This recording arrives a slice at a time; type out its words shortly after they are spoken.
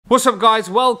What's up guys,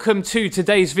 welcome to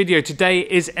today's video. Today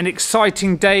is an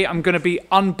exciting day. I'm going to be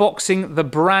unboxing the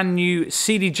brand new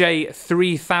CDJ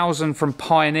 3000 from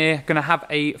Pioneer. Going to have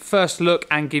a first look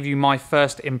and give you my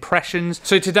first impressions.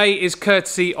 So today is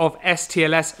courtesy of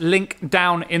STLS, link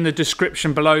down in the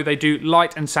description below. They do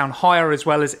light and sound hire as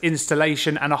well as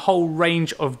installation and a whole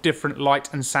range of different light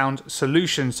and sound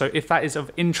solutions. So if that is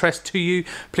of interest to you,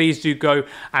 please do go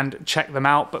and check them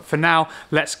out. But for now,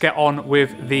 let's get on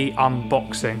with the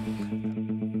unboxing.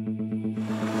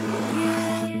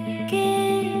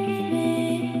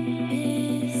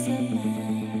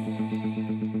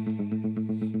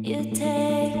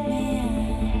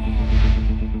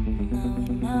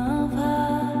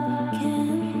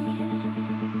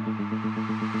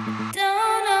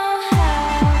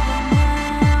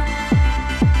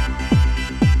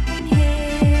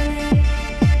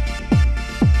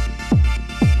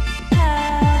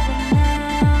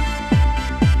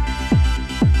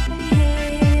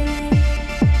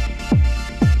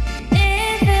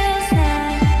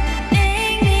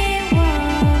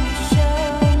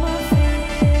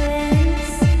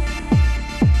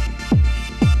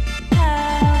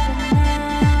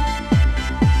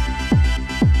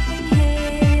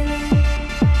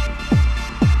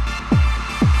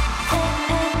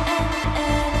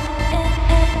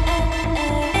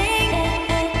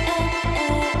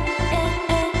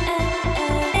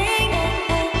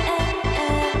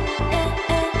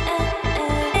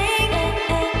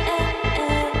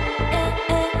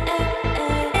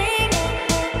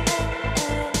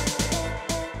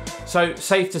 So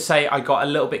safe to say I got a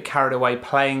little bit carried away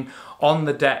playing on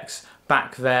the decks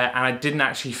back there, and I didn't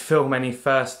actually film any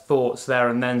first thoughts there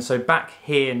and then. So back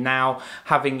here now,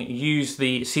 having used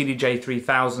the CDJ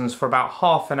 3000s for about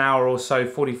half an hour or so,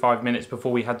 45 minutes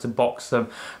before we had to box them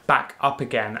back up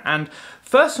again. And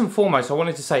first and foremost, I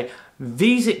wanted to say,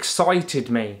 these excited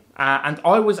me, and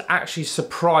I was actually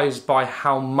surprised by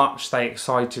how much they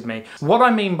excited me. What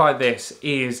I mean by this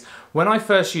is, when I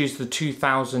first used the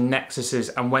 2000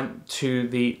 Nexuses and went to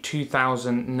the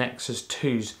 2000 Nexus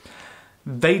 2s,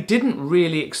 they didn't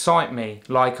really excite me.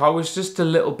 Like, I was just a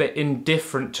little bit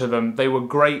indifferent to them. They were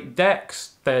great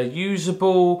decks, they're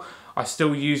usable, I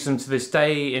still use them to this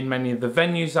day in many of the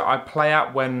venues that I play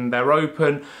at when they're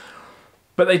open.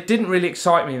 But they didn't really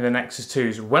excite me, the Nexus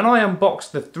 2s. When I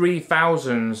unboxed the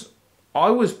 3000s, I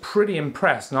was pretty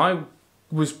impressed, and I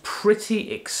was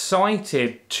pretty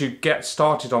excited to get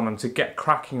started on them, to get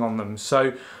cracking on them.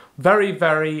 So very,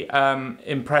 very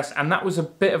impressed, and that was a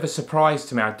bit of a surprise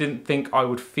to me. I didn't think I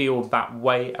would feel that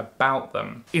way about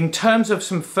them. In terms of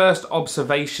some first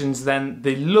observations then,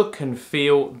 the look and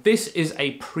feel, this is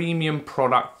a premium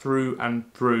product through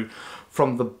and through.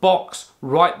 From the box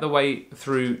right the way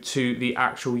through to the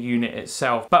actual unit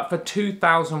itself. But for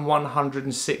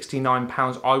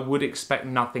 £2,169, I would expect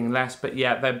nothing less. But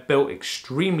yeah, they're built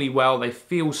extremely well. They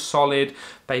feel solid,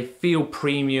 they feel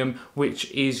premium, which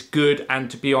is good.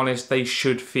 And to be honest, they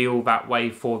should feel that way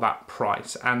for that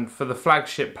price. And for the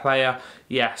flagship player,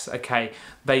 yes, okay,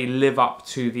 they live up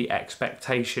to the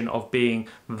expectation of being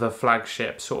the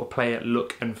flagship sort of player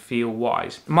look and feel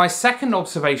wise. My second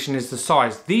observation is the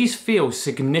size. These feel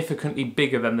significantly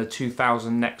bigger than the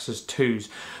 2000 Nexus 2s.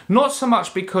 Not so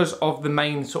much because of the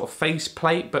main sort of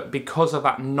faceplate, but because of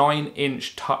that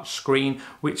 9-inch touchscreen,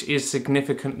 which is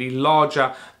significantly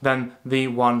larger than the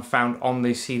one found on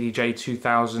the CDJ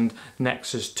 2000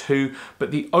 Nexus 2.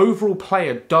 But the overall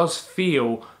player does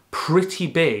feel pretty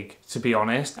big, to be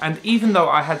honest, and even though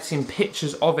I had seen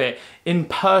pictures of it in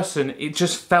person, it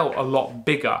just felt a lot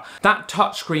bigger. That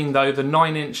touchscreen though, the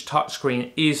 9-inch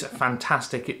touchscreen, is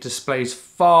fantastic. It displays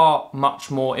far much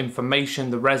more information.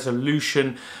 The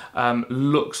resolution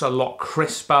looks a lot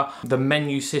crisper. The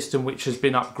menu system, which has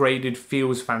been upgraded,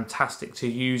 feels fantastic to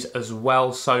use as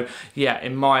well. So yeah,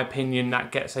 in my opinion,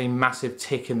 that gets a massive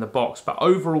tick in the box. But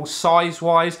overall,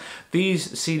 size-wise, these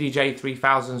CDJ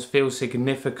 3000s feel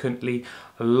significantly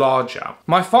larger.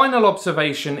 My final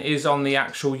observation is on the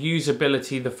actual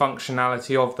usability, the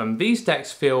functionality of them. These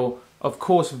decks feel, of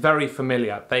course, very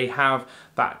familiar. They have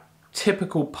that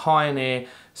typical Pioneer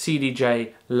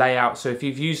CDJ layout. So if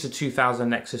you've used the 2000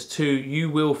 Nexus 2, you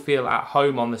will feel at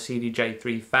home on the CDJ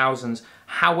 3000s.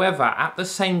 However, at the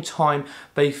same time,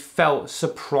 they felt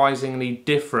surprisingly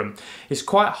different. It's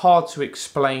quite hard to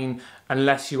explain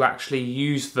unless you actually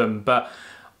use them, but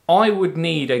I would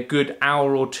need a good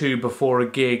hour or two before a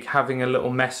gig, having a little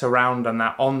mess around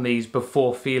on these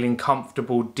before feeling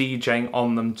comfortable DJing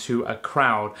on them to a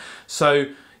crowd. So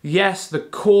yes, the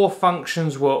core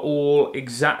functions were all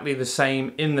exactly the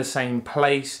same in the same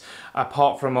place.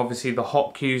 apart from obviously the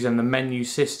hot cues and the menu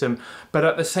system. But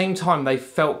at the same time, they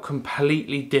felt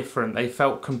completely different. They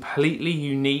felt completely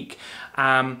unique.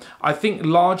 I think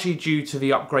largely due to the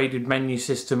upgraded menu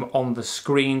system on the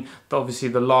screen, obviously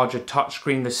the larger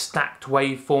touchscreen, the stacked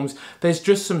waveforms. There's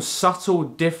just some subtle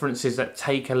differences that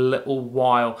take a little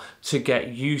while to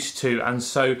get used to. And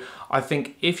so I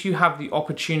think if you have the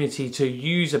opportunity to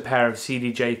use a pair of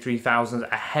CDJ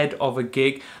 3000s ahead of a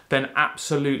gig, then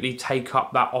absolutely take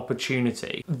up that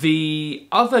opportunity. The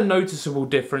other noticeable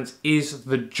difference is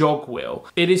the jog wheel.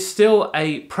 It is still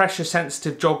a pressure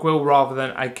sensitive jog wheel rather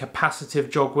than a capacitive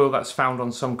jog wheel that's found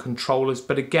on some controllers.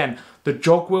 But again, the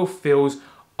jog wheel feels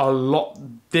a lot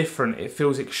different. It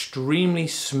feels extremely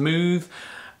smooth.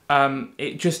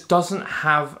 It just doesn't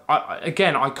have,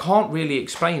 again, I can't really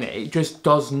explain it. It just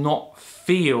does not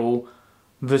feel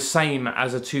the same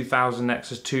as a 2000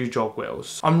 Nexus 2 jog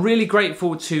wheels. I'm really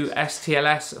grateful to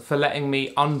STLS for letting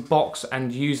me unbox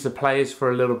and use the players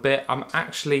for a little bit. I'm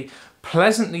actually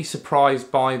pleasantly surprised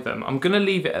by them. I'm going to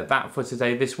leave it at that for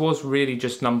today. This was really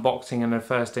just an unboxing and a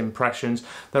first impressions.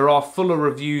 There are fuller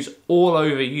reviews all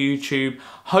over YouTube.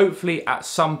 Hopefully at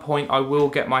some point I will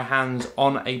get my hands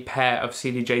on a pair of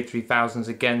CDJ 3000s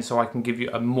again so I can give you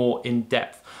a more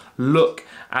in-depth look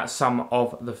at some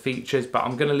of the features, but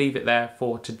I'm going to leave it there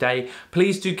for today.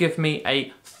 Please do give me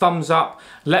a thumbs up.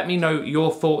 Let me know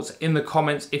your thoughts in the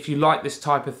comments if you like this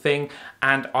type of thing,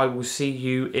 and I will see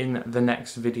you in the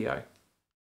next video.